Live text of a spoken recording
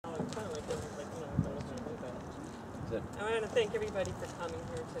it's kind of like, I want to thank everybody for coming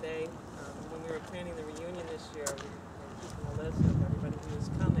here today. When we were planning the reunion this year, we were keeping a list of everybody who was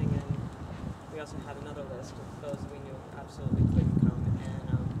coming, and we also had another list of those we knew absolutely couldn't come.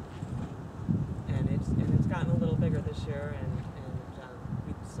 And it's gotten a little bigger this year, and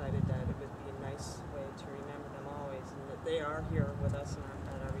we decided that it would be a nice way to remember them always, and that they are here with us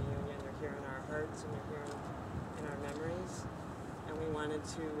at our reunion. They're here in our hearts, and they're here in our memories. And we wanted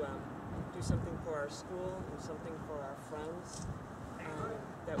to do something for our school and something for our friends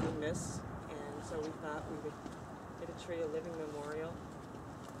that we miss. And so we thought we would get a tree, a living memorial.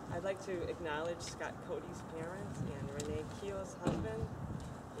 I'd like to acknowledge Scott Cody's parents and Renee Keel's husband.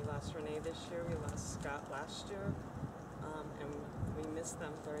 We lost Renee this year, we lost Scott last year, and we miss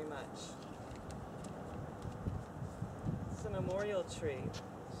them very much. It's a memorial tree.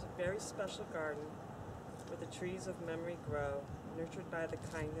 It's a very special garden where the trees of memory grow, nurtured by the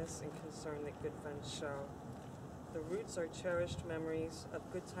kindness and concern that good friends show. The roots are cherished memories of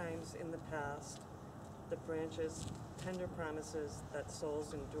good times in the past. The branches, tender promises that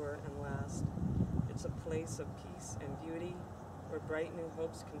souls endure and last. It's a place of peace and beauty where bright new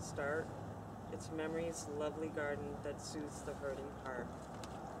hopes can start. It's memory's lovely garden that soothes the hurting heart.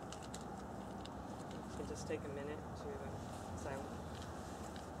 You can just take a minute to silence.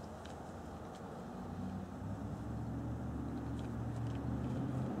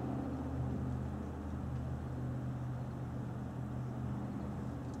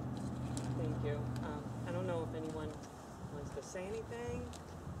 Thank you. I don't know if anyone wants to say anything.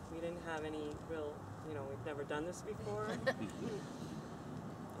 We didn't have any real, we've never done this before.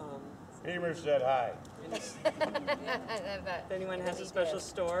 Beamer said hi. If anyone has a special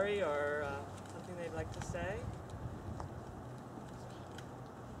story or something they'd like to say.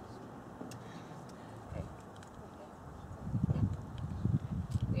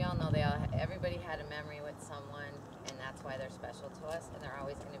 We all know everybody had a memory with someone, and that's why they're special to us, and they're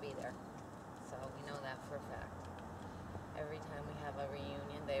always going to be there. So we know that for a fact. Every time we have a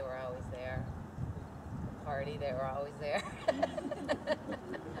reunion, they were always there. The party, they were always there.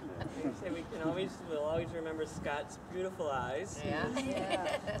 We'll always remember Scott's beautiful eyes. Yeah.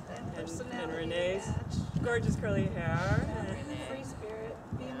 And Renee's gorgeous curly hair. Free spirit.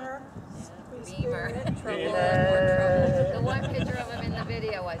 Beamer. Yeah. Free Beamer. Spirit. The one picture of him in the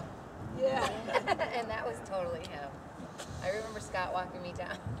video was. Yeah. And that was totally him. I remember Scott walking me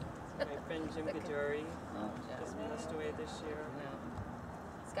down. My friend Jim Kajori just passed away this year. No.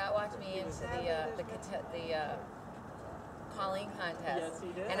 Scott walked me into the calling contest. Yes,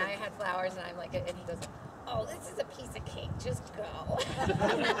 he did. And I had flowers, and I'm like, and he goes, "Oh, this is a piece of cake. Just go."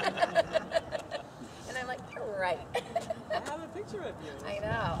 And I'm like, "You're right." I have a picture of you. I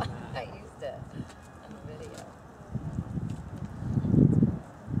know. I used it on the video.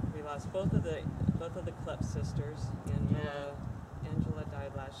 We lost both of the Klepp sisters. Angela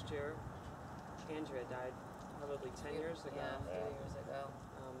died last year. Andrea died probably 10 years ago. Yeah, 3 years ago.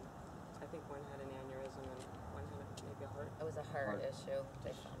 I think one had an aneurysm and one had maybe a heart. It was a heart issue.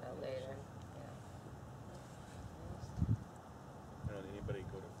 They found out later. Did anybody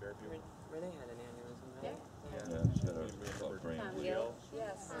go to Fairview? Renee had an aneurysm, right? She had a brain. Tom Gill?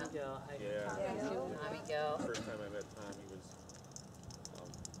 Yes. Gill. Tommy Gill. The first time I met Tom, he was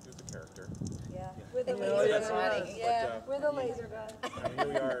a character. Yeah. With the Oh, laser yes, gun. he was. Yeah. With a laser gun. Here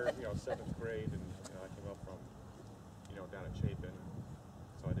we are, 7th grade, and I came up from, down at Chapin,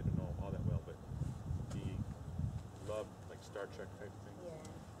 so I didn't know him all that well, but he loved like Star Trek type things.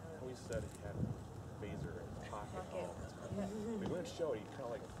 Yeah. Always said he had a phaser in his pocket all the time. We went to show, he kind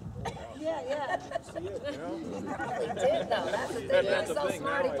of like pulled it out. Yeah. See it, He probably did, though. That's the thing. He was so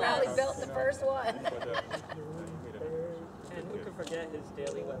smart, he probably built the first one. But he made it. And who could forget his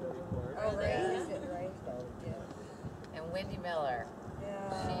daily weather report? Oh, right. Right. Yeah. And Wendy Miller.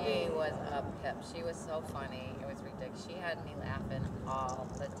 Yeah. She was a pip. She was so funny. It was ridiculous. She had me laughing all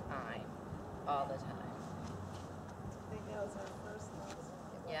the time. All the time. I think that was our first loss.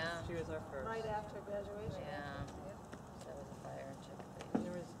 Yeah. She was our first. Right after graduation. Yeah. That was a fire in Chicopee. And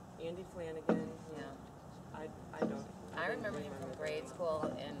there was Andy Flanagan. Yeah. I don't. I remember him from grade school,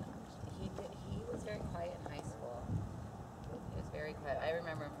 and he was very quiet in high school. He was very quiet. I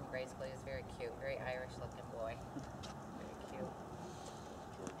remember him from grade school. He was very cute, very Irish-looking boy. Very cute.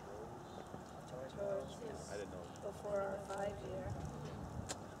 George Rose. George Yeah. I didn't know. Before our 5-year.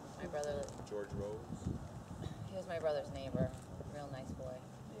 My brother. George Rose. He was my brother's neighbor. Real nice boy.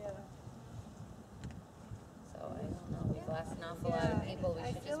 Yeah. So I don't know. We've lost an awful lot of people. We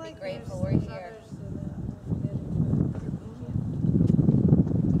should just be grateful there's we're here. others that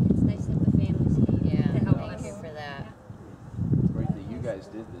It's nice that the family's here. Yeah. to help Thank us. you for that. Great that you guys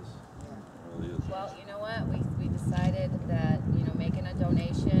did this. is. It really is. Well, you know what? We decided that, you know, making a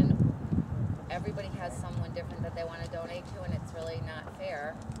donation, everybody has someone different that they want to donate to, and it's really not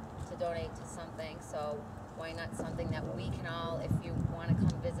fair to donate to something. So why not something that we can all, if you want to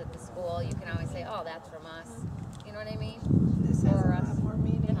come visit the school, you can always say, oh, that's from us. You know what I mean? This has a For lot us. more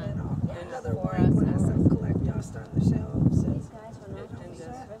meaning than all Yeah, another for wine us. glass of collect dust on the shelves. These guys went off And to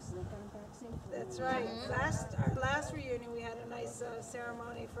service and they come back safe. That's right. Mm-hmm. Our last reunion, we had a nice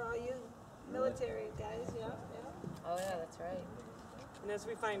ceremony for all you military guys. Yeah, yeah. Oh yeah, that's right. And as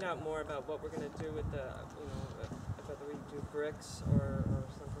we find out more about what we're going to do with the, you know, whether we do bricks or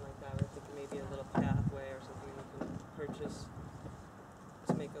something like that, we're thinking maybe a little pathway or something we can purchase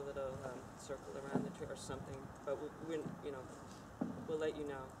to make a little circle around the tree or something. But we, you know, we'll let you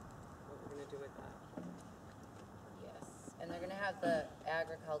know what we're going to do with that. Yes, and they're gonna have the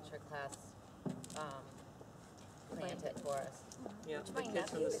agriculture class planted for us. Yeah, the My kids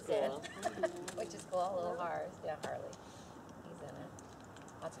from nephew the is school. Which is cool, little Harley. Yeah, Harley. He's in it.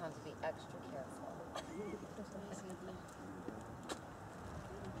 I'll tell him to be extra careful.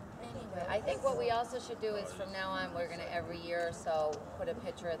 Anyway, I think what we also should do is from now on, we're gonna every year or so put a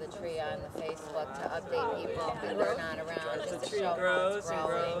picture of the tree on the Facebook to update people if we're not around, As just the to tree show how grows it's and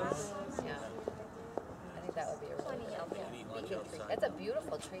growing. grows. Yeah. I think that would be a really good idea. It's a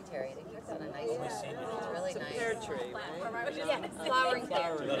beautiful tree, Terry. They put down a nice one. It's really It's a nice. pear tree, right? Yeah, flowering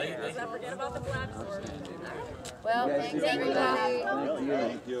pear. Flowering. Don't forget about the flags. Well, thanks everybody.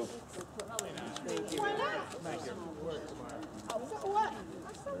 Thank you.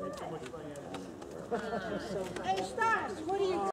 Hey, Stas, what are you